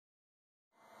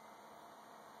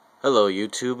Hello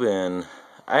YouTube, and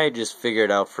I just figured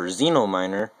out for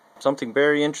Xenominer something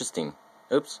very interesting.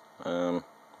 Oops, hold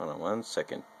on one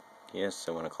second. Yes,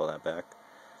 I want to call that back.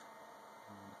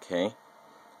 Okay,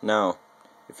 now,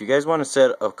 if you guys want to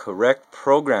set a correct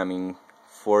programming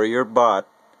for your bot,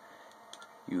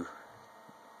 you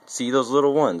see those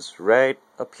little ones right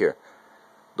up here.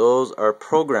 Those are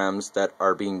programs that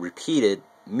are being repeated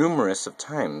numerous of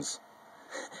times.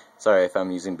 Sorry if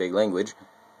I'm using big language,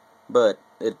 but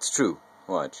it's true.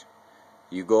 Watch.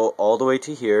 You go all the way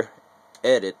to here,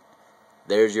 edit,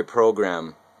 there's your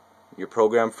program. Your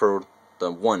program for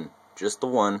the one, just the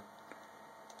one.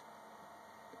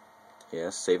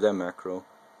 Yes, save that macro.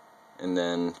 And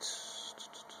then,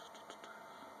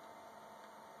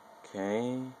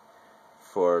 okay,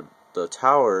 for the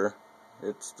tower,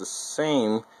 it's the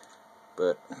same,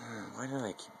 but why did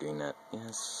I keep doing that?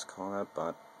 Yes, call that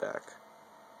bot back.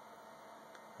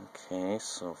 Okay,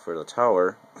 so for the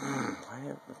tower,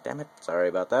 damn it, sorry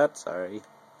about that, sorry.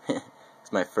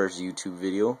 It's my first YouTube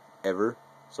video ever,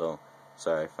 so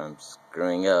sorry if I'm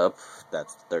screwing up.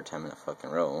 That's the third time in a fucking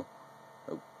row.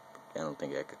 Oh, I don't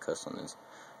think I could cuss on this.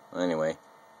 Well, anyway,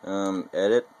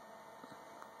 edit.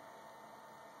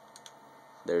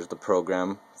 There's the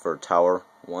program for tower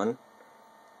 1.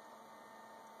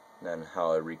 Then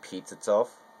how it repeats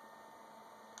itself.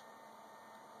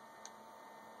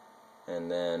 And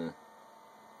then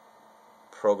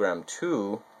program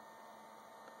 2,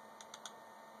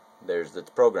 there's the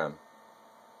program.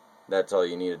 That's all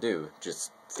you need to do.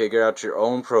 Just figure out your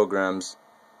own programs.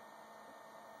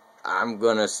 I'm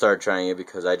gonna start trying it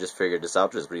because I just figured this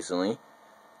out just recently.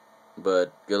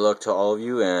 But good luck to all of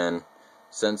you, and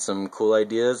send some cool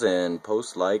ideas and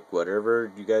post, like,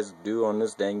 whatever you guys do on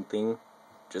this dang thing.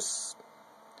 Just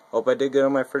hope I did good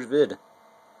on my first vid.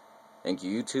 Thank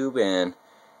you, YouTube, and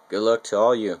good luck to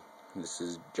all you. This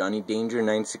is Johnny Danger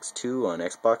 962 on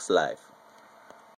Xbox Live.